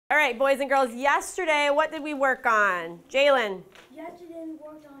All right, boys and girls, yesterday, what did we work on? Jalen? Yesterday we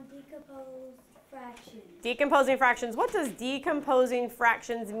worked on decomposed fractions. Decomposing fractions. What does decomposing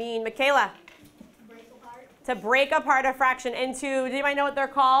fractions mean? Michaela? Break apart. To break apart a fraction into, does anybody know what they're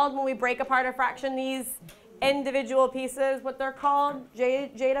called when we break apart a fraction? These individual pieces, what they're called?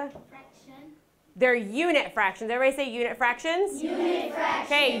 Jada? Fraction. They're unit fractions. Everybody say unit fractions? Unit fraction.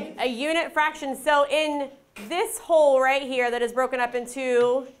 Okay, a unit fraction. So in this whole right here that is broken up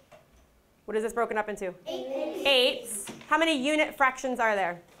into, what is this broken up into? Eights. How many unit fractions are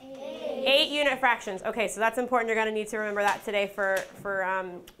there? 8 unit fractions. Okay, so that's important. You're going to need to remember that today for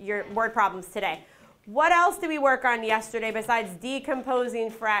your word problems today. What else did we work on yesterday besides decomposing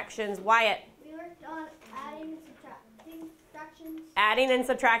fractions? Wyatt? We worked on adding and subtracting fractions. Adding and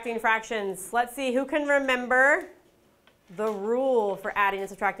subtracting fractions. Let's see, who can remember the rule for adding and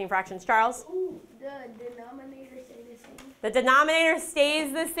subtracting fractions? Charles? Ooh, the denominator stays the same. The denominator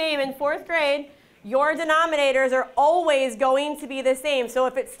stays the same. In 4th grade, your denominators are always going to be the same. So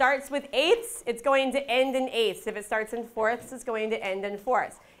if it starts with eighths, it's going to end in eighths. If it starts in fourths, it's going to end in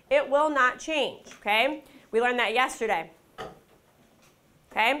fourths. It will not change, okay? We learned that yesterday.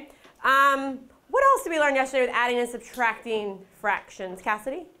 Okay? What else did we learn yesterday with adding and subtracting fractions?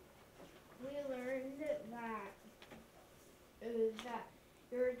 Cassidy? We learned that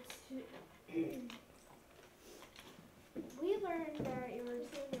your we learned that your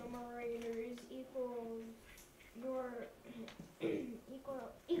two numerators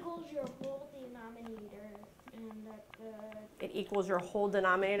equals your whole denominator, and that It equals your whole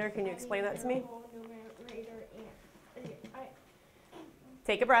denominator. Can you explain that to me? whole numerator and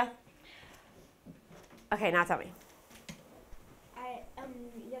Take a breath. Okay, now tell me.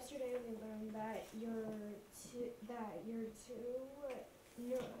 yesterday we learned that your two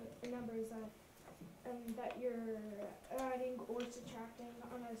numbers that you're adding or subtracting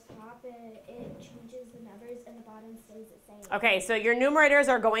on the top, it changes the numbers and the bottom stays the same. Okay, so your numerators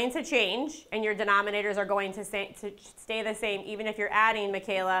are going to change and your denominators are going to stay the same even if you're adding,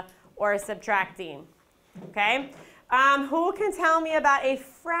 Michaela, or subtracting. Okay? Who can tell me about a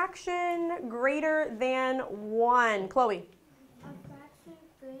fraction greater than 1? Chloe? A fraction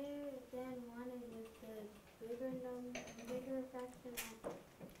greater than 1 is with the bigger fraction on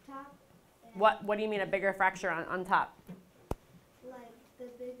top. What do you mean a bigger fraction on top? Like the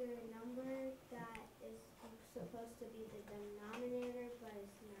bigger number that is supposed to be the denominator, but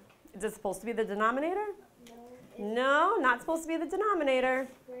it's not. Is it supposed to be the denominator? No, it's No, not supposed to be the denominator.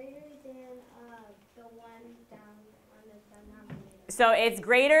 greater than the one down on the denominator. So it's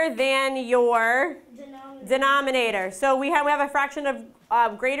greater than your denominator. So we have a fraction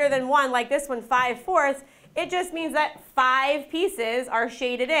of greater than 1, like this one, 5/4. It just means that 5 pieces are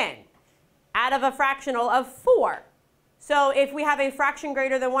shaded in out of a fractional of 4. So if we have a fraction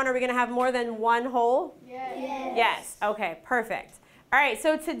greater than 1, are we going to have more than one whole? Yes. Yes. Okay, perfect. All right,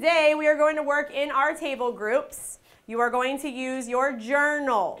 so today we are going to work in our table groups. You are going to use your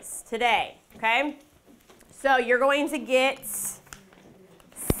journals today, okay? So you're going to get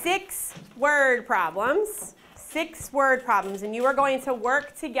 6 word problems, and you are going to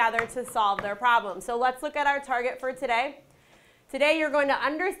work together to solve their problems. So let's look at our target for today. Today you're going to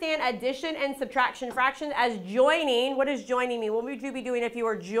understand addition and subtraction fractions as joining. What does joining mean? What would you be doing if you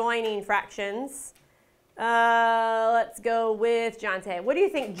were joining fractions? Let's go with Jonte. What do you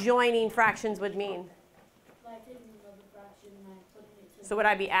think joining fractions would mean? Like taking another fraction and putting it to So would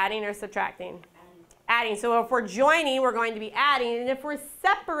I be adding or subtracting? Adding. So if we're joining, we're going to be adding. And if we're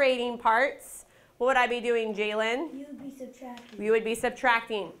separating parts, what would I be doing, Jalen? You would be subtracting. You would be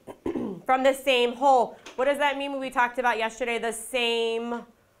subtracting from the same whole. What does that mean when we talked about yesterday, the same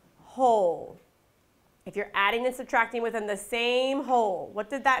whole? If you're adding and subtracting within the same whole, what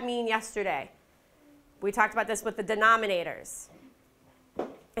did that mean yesterday? We talked about this with the denominators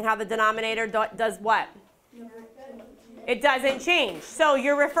and how the denominator does what? It doesn't change. So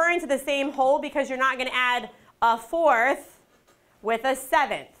you're referring to the same whole because you're not going to add a 4th with a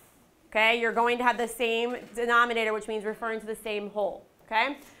 7th. Okay? You're going to have the same denominator, which means referring to the same whole.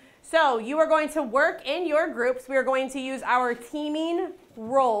 Okay? So you are going to work in your groups. We are going to use our teaming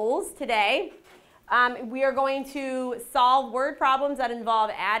roles today. We are going to solve word problems that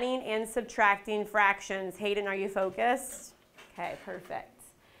involve adding and subtracting fractions. Hayden, are you focused? Okay, perfect.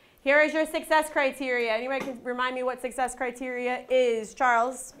 Here is your success criteria. Anybody can remind me what success criteria is?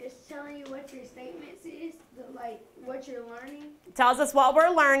 Charles? It's telling you what your statements is, like what you're learning. Tells us what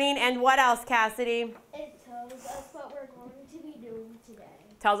we're learning and what else, Cassidy? It tells us what we're going to be doing today.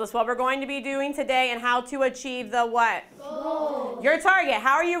 Tells us what we're going to be doing today and how to achieve the what? Goal. Your target.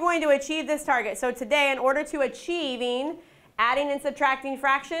 How are you going to achieve this target? So today, in order to achieving adding and subtracting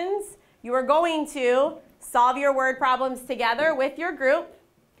fractions, you are going to solve your word problems together with your group.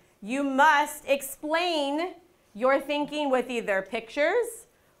 You must explain your thinking with either pictures,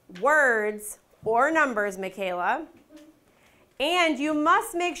 words, or numbers, Michaela. And you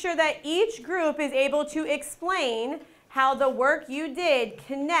must make sure that each group is able to explain how the work you did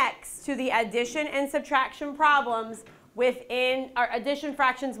connects to the addition and subtraction problems within, or addition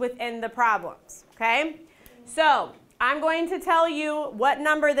fractions within the problems, okay? So I'm going to tell you what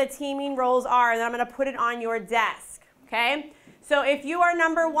number the teaming roles are, and then I'm going to put it on your desk, okay? So if you are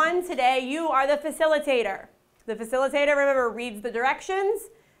number 1 today, you are the facilitator. The facilitator, remember, reads the directions,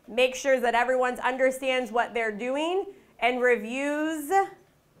 makes sure that everyone understands what they're doing, and reviews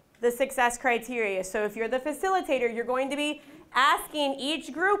the success criteria. So if you're the facilitator, you're going to be asking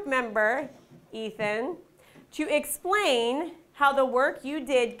each group member, Ethan, to explain how the work you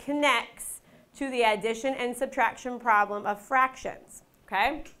did connects to the addition and subtraction problem of fractions,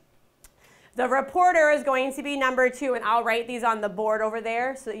 okay? The reporter is going to be number 2, and I'll write these on the board over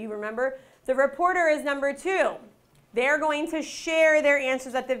there so that you remember. The reporter is number 2. They're going to share their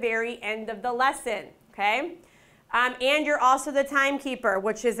answers at the very end of the lesson, okay? And you're also the timekeeper,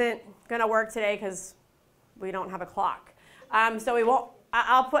 which isn't going to work today because we don't have a clock. So we won't.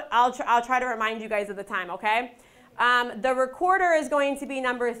 I'll try to remind you guys of the time, okay? The recorder is going to be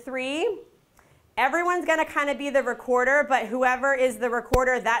number 3. Everyone's going to kind of be the recorder, but whoever is the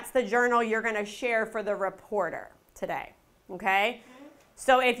recorder, that's the journal you're going to share for the reporter today, okay?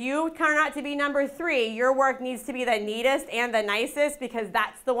 So if you turn out to be number 3, your work needs to be the neatest and the nicest because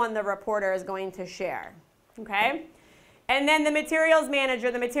that's the one the reporter is going to share, okay? And then the materials manager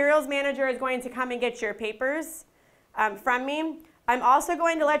is going to come and get your papers from me. I'm also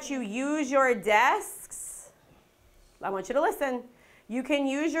going to let you use your desks. I want you to listen. You can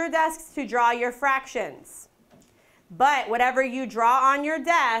use your desks to draw your fractions. But whatever you draw on your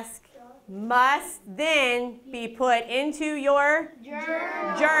desk must then be put into your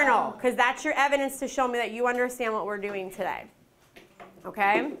journal, because that's your evidence to show me that you understand what we're doing today.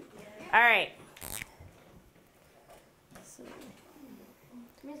 Okay? All right.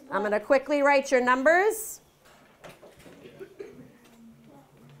 I'm going to quickly write your numbers.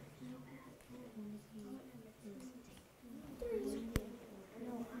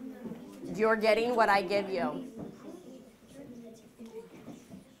 You're getting what I give you.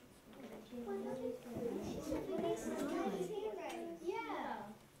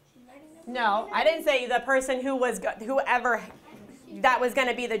 No, I didn't say the person whoever that was going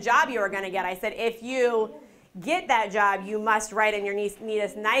to be the job you were going to get. I said if you get that job, you must write in your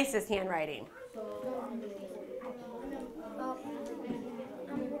neatest, nicest handwriting.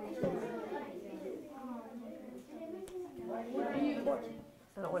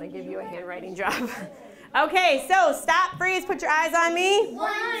 I don't want to give you a handwriting job. Okay, so stop, freeze, put your eyes on me.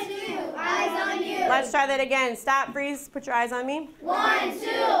 1, 2, eyes on you. Let's try that again. Stop, freeze, put your eyes on me. 1, 2,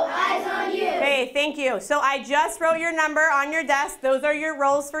 eyes on you. Okay, thank you. So I just wrote your number on your desk. Those are your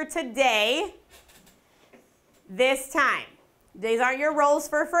roles for today. This time. These aren't your roles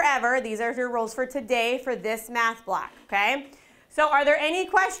for forever. These are your roles for today for this math block, okay? So are there any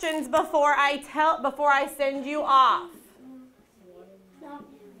questions before I send you off?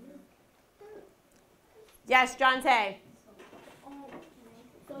 Yes, Jonte.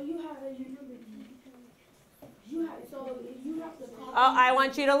 So you have to copy. Oh, I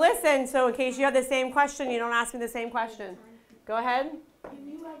want you to listen, so in case you have the same question, you don't ask me the same question. Go ahead.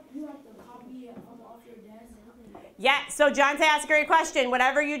 You have to copy it off your desk. Yeah, so Jonte asked a great question.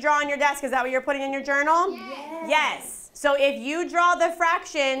 Whatever you draw on your desk, is that what you're putting in your journal? Yes. Yes. So if you draw the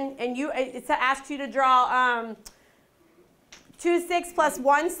fraction and it asks you to draw 2 6 plus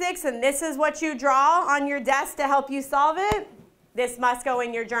 1 6, and this is what you draw on your desk to help you solve it, this must go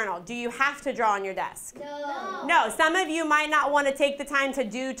in your journal. Do you have to draw on your desk? No. No, some of you might not want to take the time to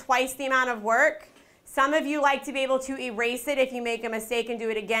do twice the amount of work. Some of you like to be able to erase it if you make a mistake and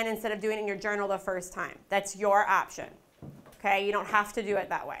do it again instead of doing it in your journal the first time. That's your option. Okay, you don't have to do it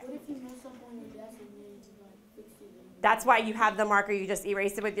that way. What if you mess up on your desk and then fix it? That's why you have the marker. You just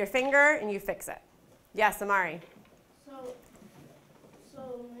erase it with your finger and you fix it. Yes, Amari.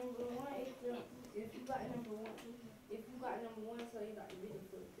 So number 1, if you got number 1, so you got to read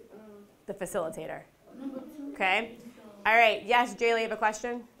The facilitator. number 2. Okay. All right. Yes, Jaylee, you have a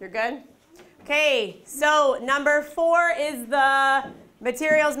question? You're good? Okay. So number 4 is the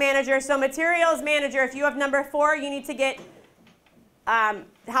materials manager. So materials manager, if you have number 4, you need to get,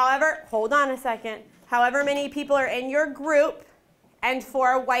 hold on a second. However many people are in your group and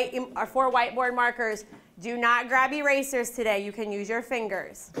 4 whiteboard markers. Do not grab erasers today. You can use your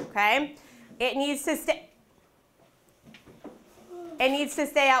fingers, okay? It needs to stay. It needs to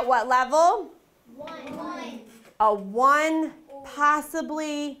stay at what level? 1. A 1,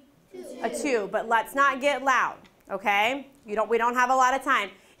 possibly a 2, but let's not get loud, okay? We don't have a lot of time.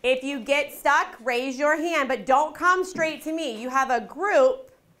 If you get stuck, raise your hand, but don't come straight to me. You have a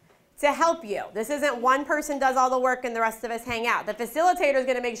group to help you. This isn't one person does all the work and the rest of us hang out. The facilitator is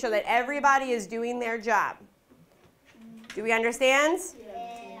going to make sure that everybody is doing their job. Do we understand?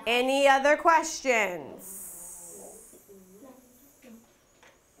 Yeah. Any other questions?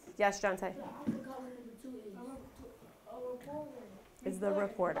 Yes, Jonte? Is the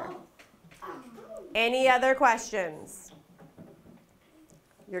reporter. Any other questions?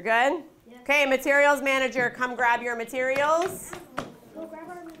 You're good? Okay, materials manager, come grab your materials.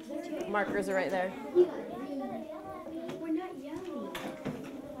 Markers are right there. We're not yelling.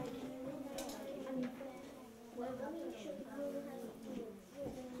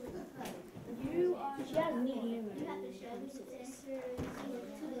 She has medium. You have to show me to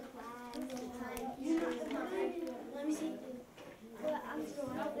the class. Let me see.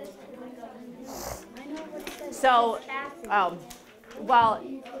 So, well,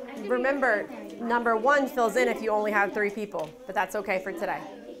 remember, number 1 fills in if you only have 3 people, but that's okay for today.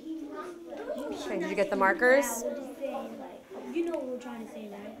 Okay, did you get the markers? You know what we're trying to say,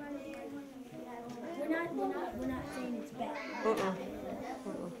 right? We're not saying it's bad.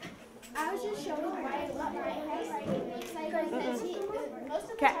 I was just showing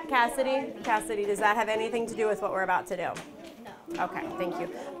Cassidy, does that have anything to do with what we're about to do? No. Okay, thank you.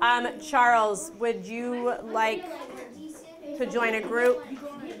 Charles, would you like to join a group?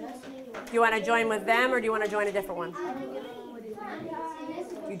 Do you want to join with them or do you want to join a different one?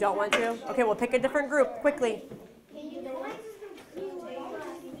 You don't want to? Okay, we'll pick a different group quickly.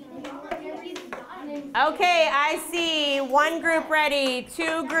 Okay, I see 1 group ready,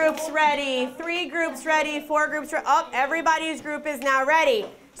 2 groups ready, 3 groups ready, 4 groups ready. Oh, everybody's group is now ready.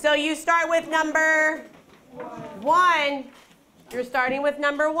 So you start with number 1. You're starting with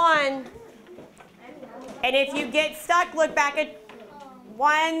number 1. And if you get stuck, look back at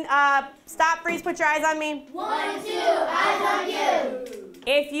 1. Stop, freeze, put your eyes on me. 1, 2, eyes on you.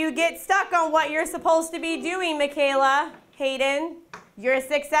 If you get stuck on what you're supposed to be doing, Michaela, Hayden, your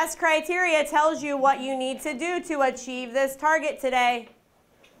success criteria tells you what you need to do to achieve this target today.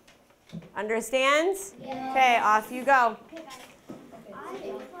 Understand? Yeah. Okay, off you go.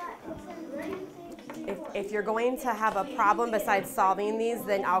 If you're going to have a problem besides solving these,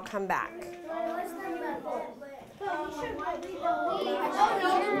 then I'll come back.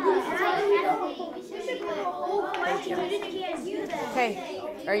 Okay,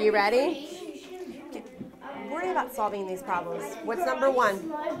 are you ready? Don't worry about solving these problems. What's number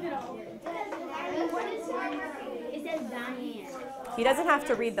 1? It says Diane. He doesn't have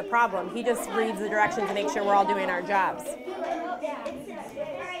to read the problem. He just reads the directions to make sure we're all doing our jobs.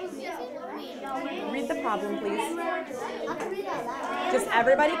 Read the problem, please. Just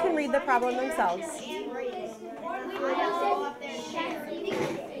everybody can read the problem themselves.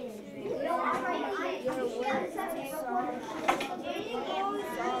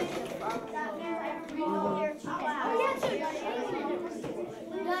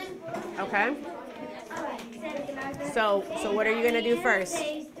 Okay. So what are you going to do first?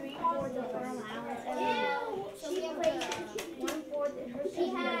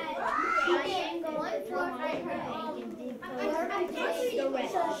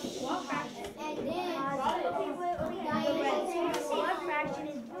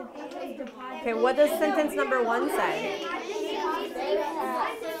 Okay, what does sentence number 1 say?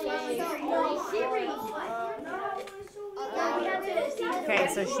 Okay,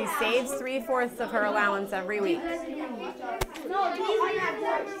 so she saves 3/4 of her allowance every week. No, these are not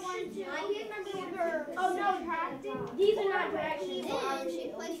directions. Oh no, these are not directions.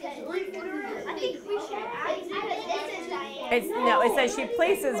 I think we should. It says she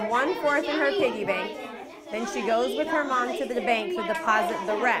places 1/4 in her piggy bank. Then she goes with her mom to the bank to deposit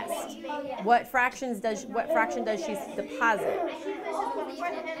the rest. What fraction does she deposit?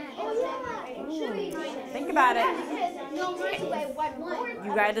 Think about it.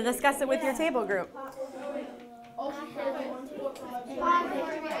 You got to discuss it with your table group.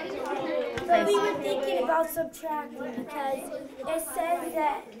 We were thinking about subtracting because it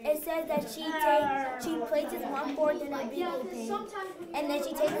says that she places 1/4 in her piggy bank, and then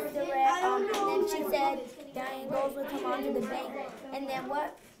she takes the rest. And then she said Diane goes with her mom to the bank, and then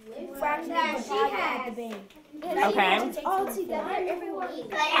what fraction is deposited at the bank? Okay. All together, everyone. She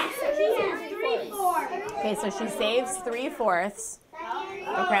has 3/4. Okay, so she saves 3/4.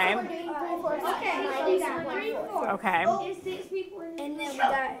 Okay. Okay. Okay. And then we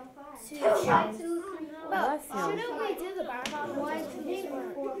got 2. Bless you. Shouldn't we do the bar model? 1, 2, 3,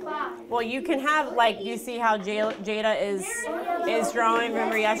 4, 5. Well, you can have, like, you see how Jada is drawing.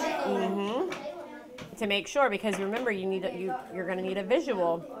 Remember, yes. To make sure, because remember, you're gonna need a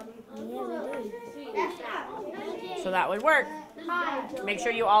visual. So that would work. Make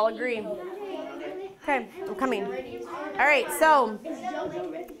sure you all agree. Okay, I'm coming. All right. So,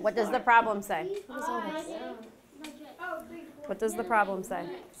 what does the problem say? What does the problem say?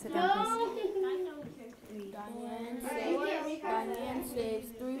 Sit down, please. Diane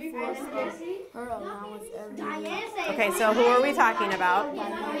saves 3/4 of her allowance every year. Okay, so who are we talking about?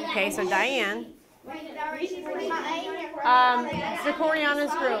 Okay, so Diane.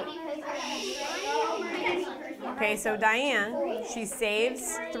 Zakoriana's group. Okay, so Diane, she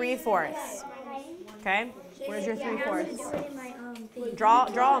saves 3/4. Okay, where's your 3/4?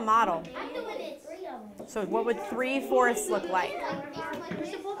 Draw a model. So what would 3/4 look like?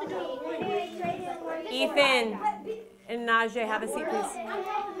 Ethan and Najee, have a seat, please.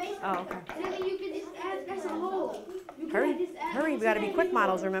 Oh, okay. Hurry, we gotta be quick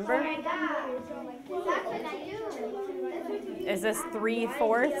models, remember? Is this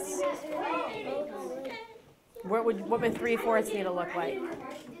 3/4? What would 3/4 need to look like?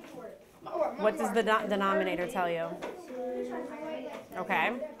 What does the denominator tell you?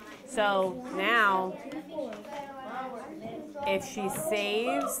 Okay, so now, if she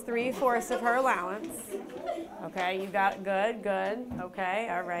saves 3/4 of her allowance, okay, you got good, okay,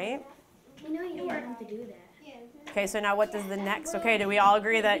 all right. You know you don't have to do that. Okay, so now what does the next, okay, do we all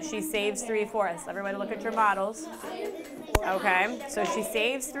agree that she saves 3/4? Everybody look at your models. Okay, so she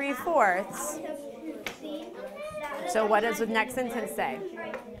saves 3/4. So what does the next sentence say?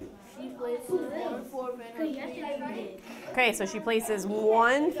 She places 1/4 in her. Okay, so she places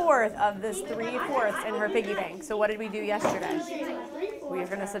 1/4 of this 3/4 in her piggy bank. So what did we do yesterday? We were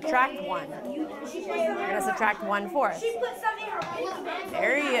going to subtract 1. We're going to subtract 1/4.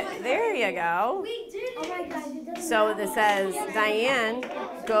 There you go. So this says Diane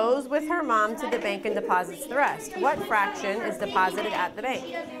goes with her mom to the bank and deposits the rest. What fraction is deposited at the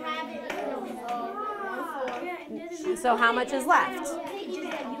bank? So how much is left?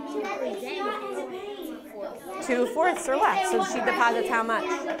 2/4 are left. So she deposits how much?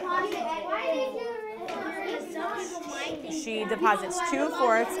 She deposits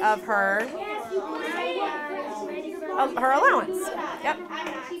 2/4 of her allowance. Yep.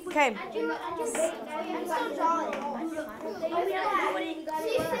 Okay.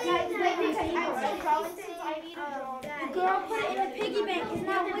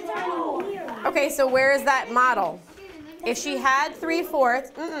 Okay, so where is that model? If she had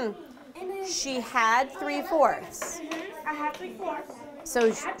 3/4, she had 3/4. I have 3/4.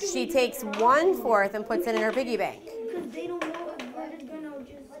 So she takes 1/4 and puts it in her piggy bank. Because they don't know if we're gonna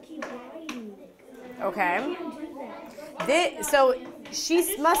just keep writing. Okay. So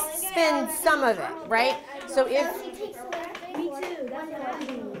she must spend some of it, right? So if Me too. That's what I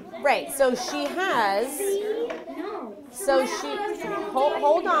do. right, so she has. No. So she. Hold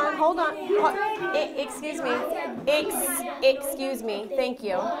on. Excuse me. Thank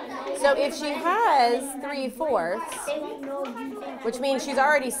you. So if she has 3/4, which means she's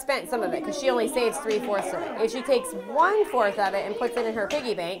already spent some of it because she only saves 3/4 of it. If she takes 1/4 of it and puts it in her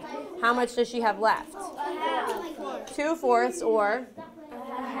piggy bank, how much does she have left? 2/4 or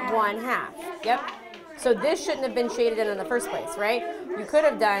 1/2. Yep. So this shouldn't have been shaded in the first place, right? You could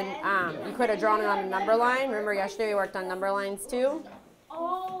have done, you could have drawn it on a number line. Remember yesterday we worked on number lines too?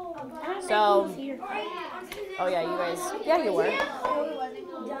 So, oh yeah, you guys, yeah you were.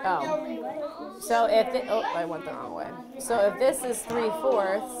 Oh. So if, I went the wrong way. So if this is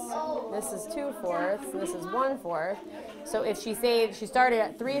 3/4, this is 2/4, and this is 1/4. So if she started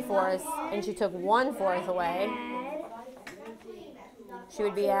at 3/4 and she took 1/4 away, she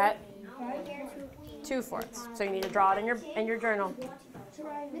would be at 2/4. So you need to draw it in your journal.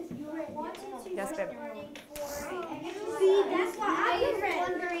 Yes, babe. See, that's why I was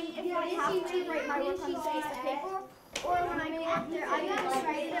wondering if I have to write my work on the piece of paper or when I'm after I just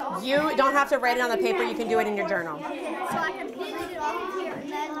write it off. You don't have to write it on the paper. You can do it in your journal. So I can read it off here and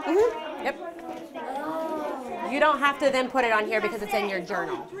then. Yep. You don't have to then put it on here because it's in your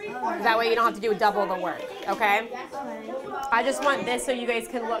journal. That way you don't have to do double the work, okay? I just want this so you guys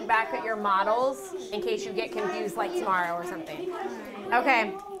can look back at your models in case you get confused like tomorrow or something.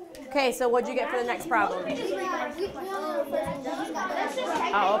 Okay. Okay, so what'd you get for the next problem?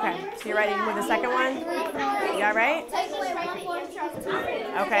 Oh, okay. So you're ready to move the second one? You got it right?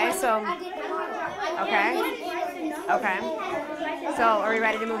 Okay, so, okay. So are we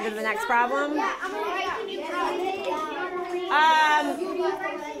ready to move to the next problem?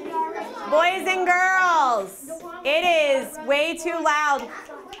 Boys and girls, it is way too loud.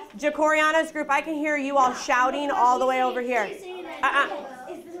 Jacoriana's group, I can hear you all shouting all the way over here.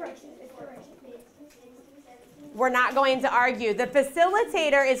 We're not going to argue. The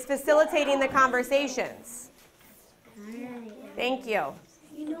facilitator is facilitating the conversations. Thank you.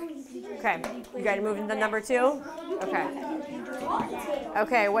 Okay, you got to move into number 2? Okay.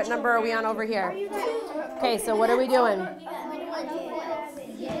 Okay, what number are we on over here? Okay, so what are we doing?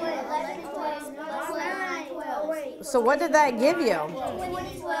 So what did that give you?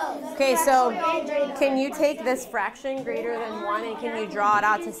 Okay, so can you take this fraction greater than 1 and can you draw it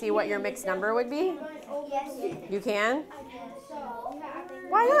out to see what your mixed number would be? You can?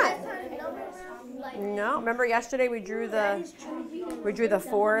 Why not? No, remember yesterday we drew the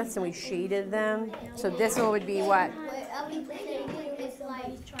fourths and we shaded them. So this one would be what?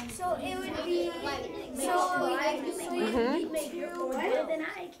 So it would be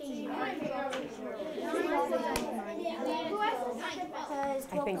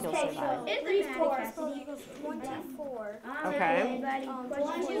I think you'll survive. Okay.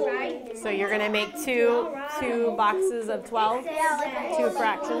 So you're gonna make two boxes of 12, 2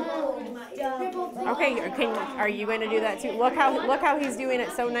 fractions. Okay, are you going to do that too? Look how he's doing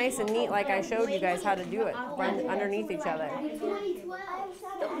it so nice and neat, like I showed you guys how to do it, run underneath each other.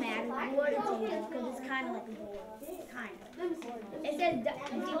 Don't matter what it is because it's kind of like a board. Kind of. It says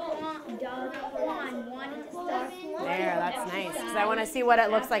Daquan wanted to start. There, that's nice. Because I want to see what it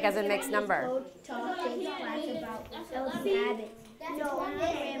looks like as a mixed number. Talk to his class about healthy habits. Daquan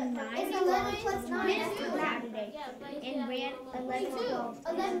ran 9 plus 9 Saturday and ran 11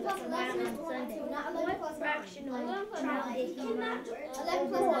 plus 11 on Sunday. What fractional trial did he run? 11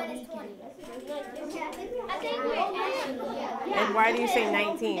 plus 9 is 20. And why do you say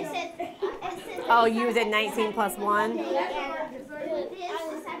 19? Oh, you did 19 plus 1?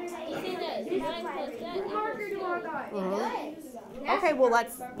 Okay, well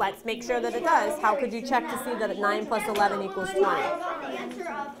let's make sure that it does. How could you check to see that 9 plus 11 equals 20?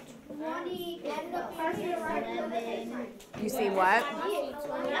 You see what?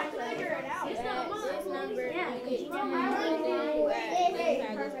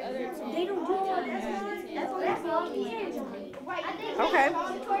 Okay.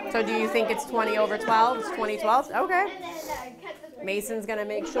 So do you think it's 20 over 12? It's 20 12? Okay. Mason's going to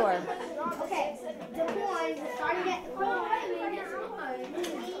make sure. Okay, the one starting at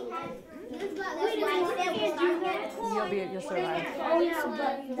You'll survive. Oh yeah,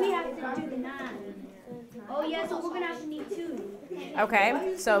 but we have to do the 9. Oh yeah, so we're gonna have to need 2.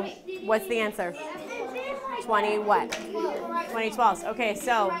 Okay, so what's the answer? 20 what? 20 twelfths. Okay,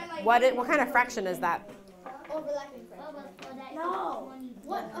 so what kind of fraction is that? No.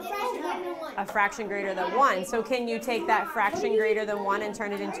 What? A fraction greater than 1. A fraction greater than 1. So can you take that fraction greater than 1 and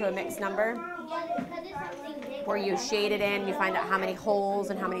turn it into a mixed number? Where you shade it in, you find out how many holes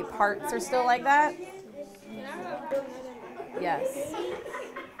and how many parts are still like that? Yes.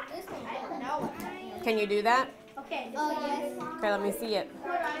 Can you do that? Okay. Okay, let me see it.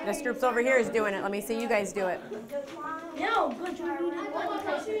 This group's over here is doing it. Let me see you guys do it. No, but you need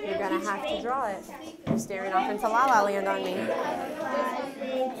 1 You're going to have to draw it. You're staring off into La La Land on me. 5,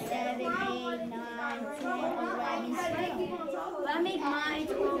 6, 7, 8, 9, 10, 11, 12. But I make mine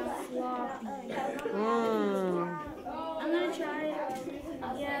sloppy. I'm gonna try it.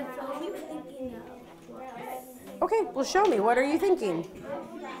 Yeah, so we were thinking Okay, well show me. What are you thinking?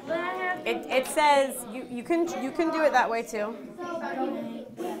 but I have It says you can do it that way too. I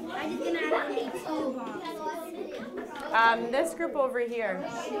just gonna have to make 2 boxes. This group over here.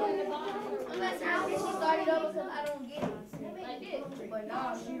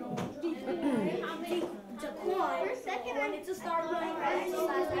 Wanted to start running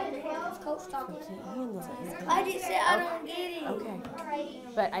Coach talking. I just said I don't get it. Okay.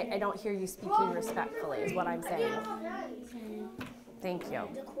 But I don't hear you speaking respectfully is what I'm saying. Thank you.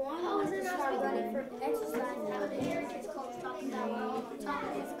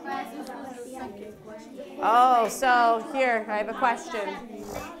 Oh, so here, I have a question.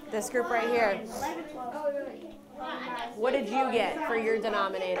 This group right here. What did you get for your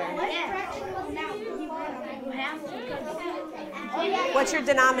denominator? What's your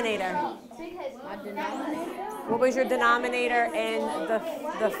denominator? What was your denominator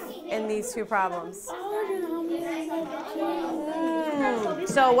in these 2 problems?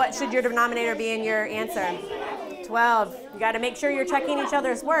 So what should your denominator be in your answer? 12. You got to make sure you're checking each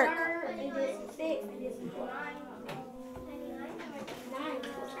other's work.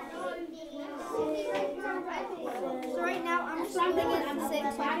 So right now I'm solving it. I'm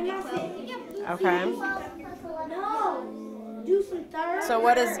 6. Okay. No. Do do some thirds. So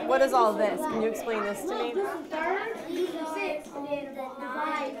what is all this? Can you explain this to me? Do some thirds. Do some 6 and then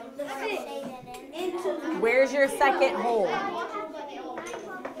divide the 6 into. Where's your second whole?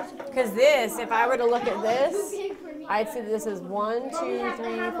 Because this, if I were to look at this, I'd see that this is 1, 2,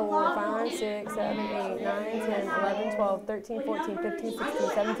 3, 4, 5, 6, 7, 8, 9, 10, 11, 12, 13, 14, 15, 16,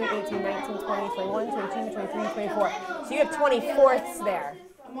 17, 18, 19, 20, 21, 22, 23, 24. So you have 24ths there.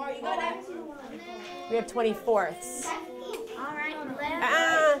 We have 24ths.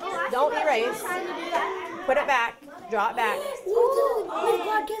 Don't erase. Put it back. Draw it back.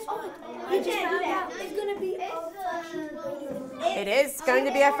 Guess what? We just found out it's going to be a fraction. It is going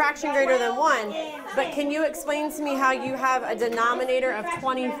to be a fraction greater than 1. But can you explain to me how you have a denominator of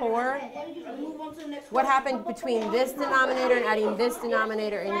 24? What happened between this denominator and adding this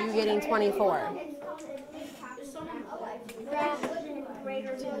denominator and you getting 24?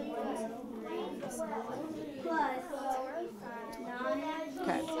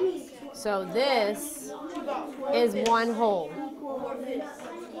 Okay. So this is 1 whole.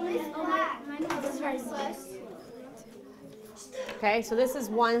 Okay, so this is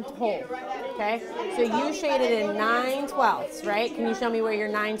 1 whole. Okay, so you shaded in 9/12ths, right? Can you show me where your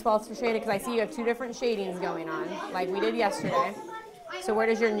 9/12ths are shaded? Because I see you have 2 different shadings going on, like we did yesterday. So where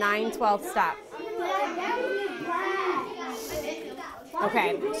does your 9/12 stop?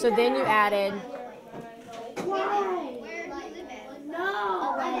 Okay, so then you added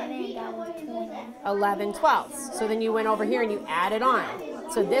 11/12ths. So then you went over here and you added on.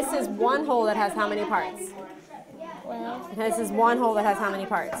 So this is 1 whole that has how many parts? 12. And this is 1 whole that has how many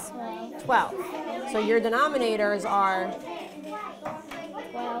parts? 12. So your denominators are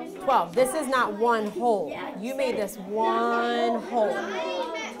 12. This is not 1 whole. You made this 1 whole.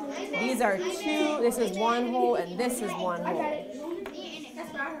 These are 2. This is 1 whole and this is 1 whole.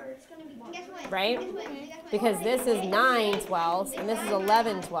 Right? Because this is 9/12ths and this is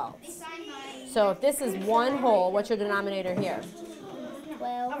 11/12ths. So if this is 1 whole, what's your denominator here?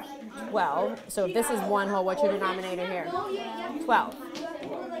 12. 12. So if this is 1 whole, what's your denominator here? 12.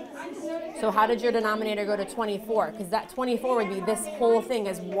 So how did your denominator go to 24? Because that 24 would be this whole thing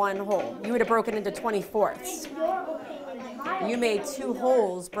as 1 whole. You would have broken into 24ths. You made 2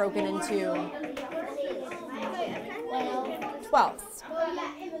 wholes broken into 12ths.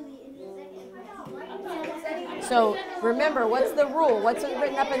 So remember, what's the rule? What's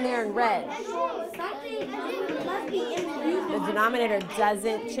written up in there in red? The denominator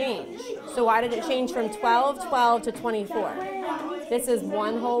doesn't change. So why did it change from 12 to 24? This is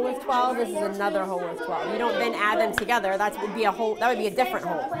 1 whole with 12. This is another whole with 12. You don't then add them together. That would be a whole. That would be a different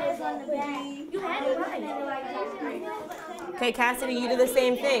whole. Okay, Cassidy, you do the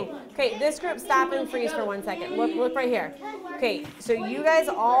same thing. Okay, this group, stop and freeze for 1 second. Look right here. Okay, so you guys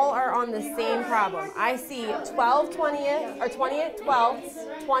all are on the same problem. I see 12 20th, or 20th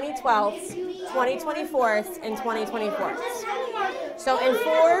 12ths, 20 12ths, 20 24ths, and 20 24ths. So, and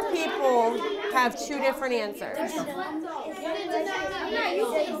 4 people have 2 different answers.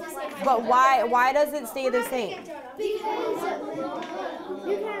 But why does it stay the same?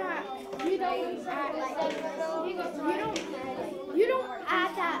 You don't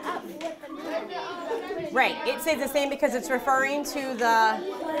add that up with the Right, it stays the same because it's referring to the...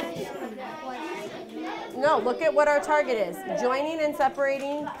 No, look at what our target is. Joining and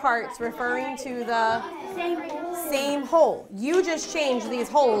separating parts referring to the same whole. You just changed these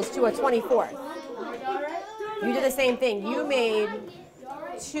wholes to a 24th. You did the same thing. You made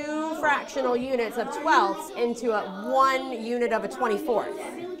 2 fractional units of 12ths into 1 unit of a 24th.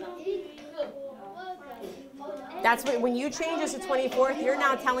 That's what, when you change this to 24th, you're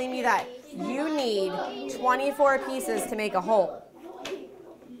now telling me that you need 24 pieces to make a whole.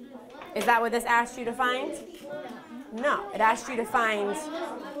 Is that what this asked you to find? No, it asked you to find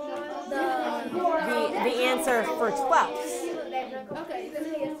the answer for 12ths.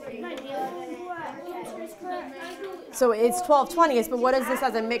 So it's 12 20ths, but what is this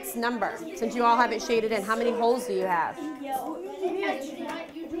as a mixed number? Since you all have it shaded in, how many holes do you have?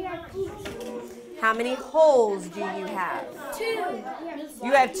 How many holes do you have? 2.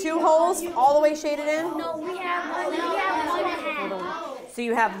 You have 2 holes all the way shaded in? No, we have 1.5. So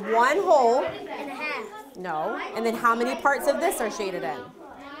you have 1 hole. And a half. No. And then how many parts of this are shaded in?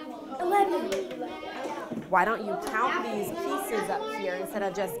 11. Why don't you count these pieces up here instead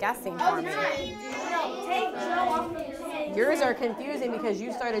of just guessing for me? Yours are confusing because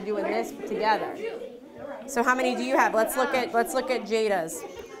you started doing this together. So how many do you have? Let's look at Jada's.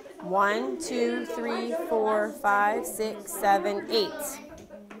 1, 2, 3, 4, 5, 6, 7, 8.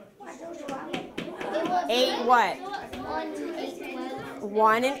 8 what?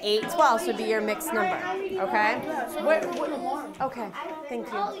 1 and 8 twelfths would be your mixed number. Okay? Okay,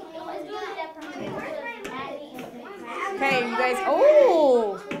 thank you. Okay, you guys.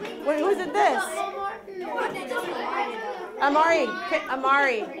 Oh! Who's it this?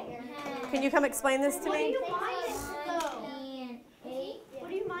 Amari, can you come explain this to me?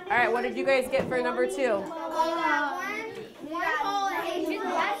 All right, what did you guys get for number 2?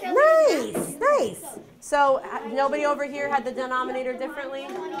 Nice, nice. So nobody over here had the denominator differently?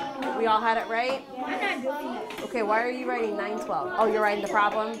 We all had it right? Okay, why are you writing 9/12? Oh, you're writing the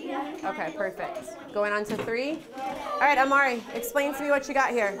problem? Okay, perfect. Going on to 3. All right, Amari, explain to me what you got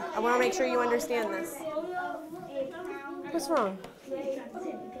here. I want to make sure you understand this. What's wrong?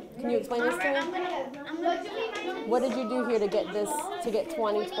 Can you explain this to me? What did you do here to get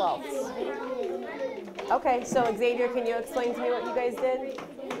 20 twelfths? Okay, so Xavier, can you explain to me what you guys did?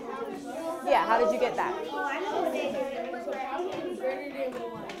 Yeah, how did you get that?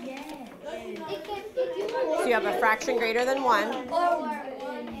 So you have a fraction greater than 1.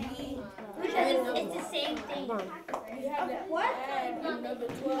 It's the same thing. Come on.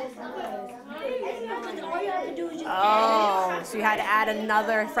 Oh, so you had to add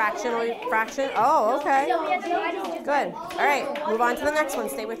another fraction? Oh, okay. Good. All right, move on to the next one.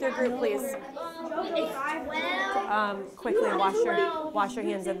 Stay with your group, please. Quickly wash your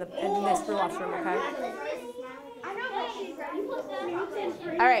hands in this washroom, okay?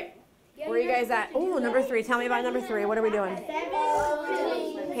 All right, where are you guys at? Oh, number 3. Tell me about number 3. What are we doing?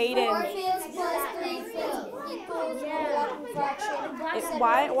 Hayden.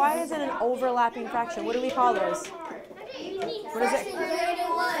 Why is it an overlapping fraction? What do we call those? What is it?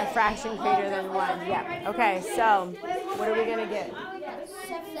 A fraction greater than 1. Yeah. Okay, so what are we going to get?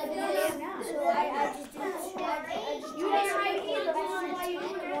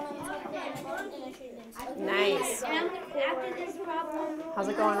 Nice. How's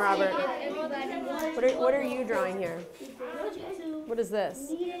it going, Robert? What are you drawing here? What is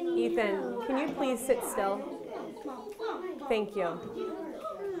this? Ethan, can you please sit still? Thank you.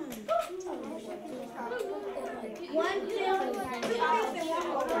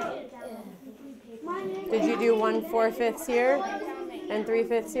 Did you do 1/4 here and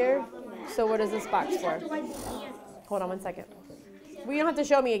 3/5 here? So what is this box for? Hold on 1 second. Well, you don't have to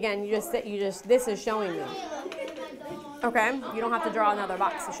show me again. This is showing me. Okay, you don't have to draw another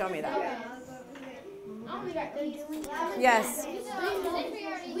box to show me that. Yes.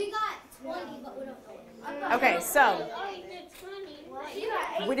 Okay, so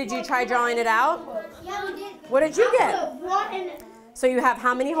what did you try drawing it out? What did you get? So you have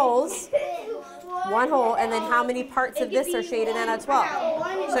how many holes? 1 hole, and then how many parts of this are shaded in a 12?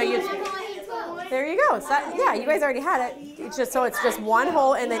 So there you go. So yeah, you guys already had it. It's just 1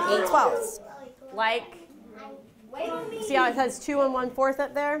 hole and then 8 twelfths. Like, see how it says 2 and 1/4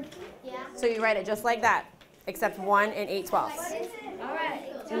 up there? Yeah. So you write it just like that, except 1 and 8 twelfths. All right.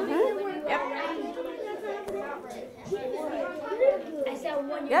 Yep.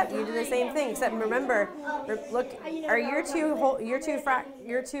 Yep, you do the same thing, except remember, look, are your two holes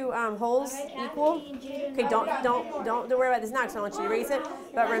equal? Okay, don't worry about this now because I want you to erase it.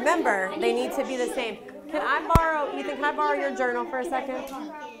 But remember, they need to be the same. Ethan, can I borrow your journal for a second?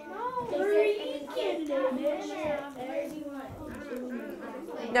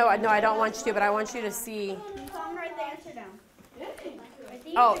 No, I don't want you to, but I want you to see.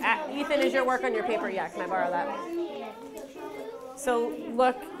 Oh, Ethan, is your work on your paper? Yeah, can I borrow that? So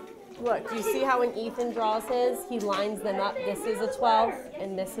look, do you see how when Ethan draws his, he lines them up? This is a 12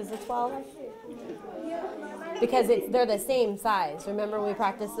 and this is a 12? Because they're the same size. Remember when we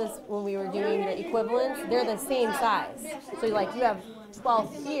practiced this when we were doing the equivalents? They're the same size. So you have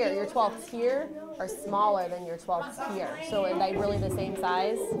 12 here, your 12s here are smaller than your 12s here. So are they really the same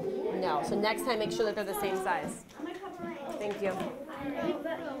size? No. So next time make sure that they're the same size. Thank you.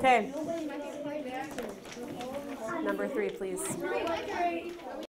 Okay. Number 3, please.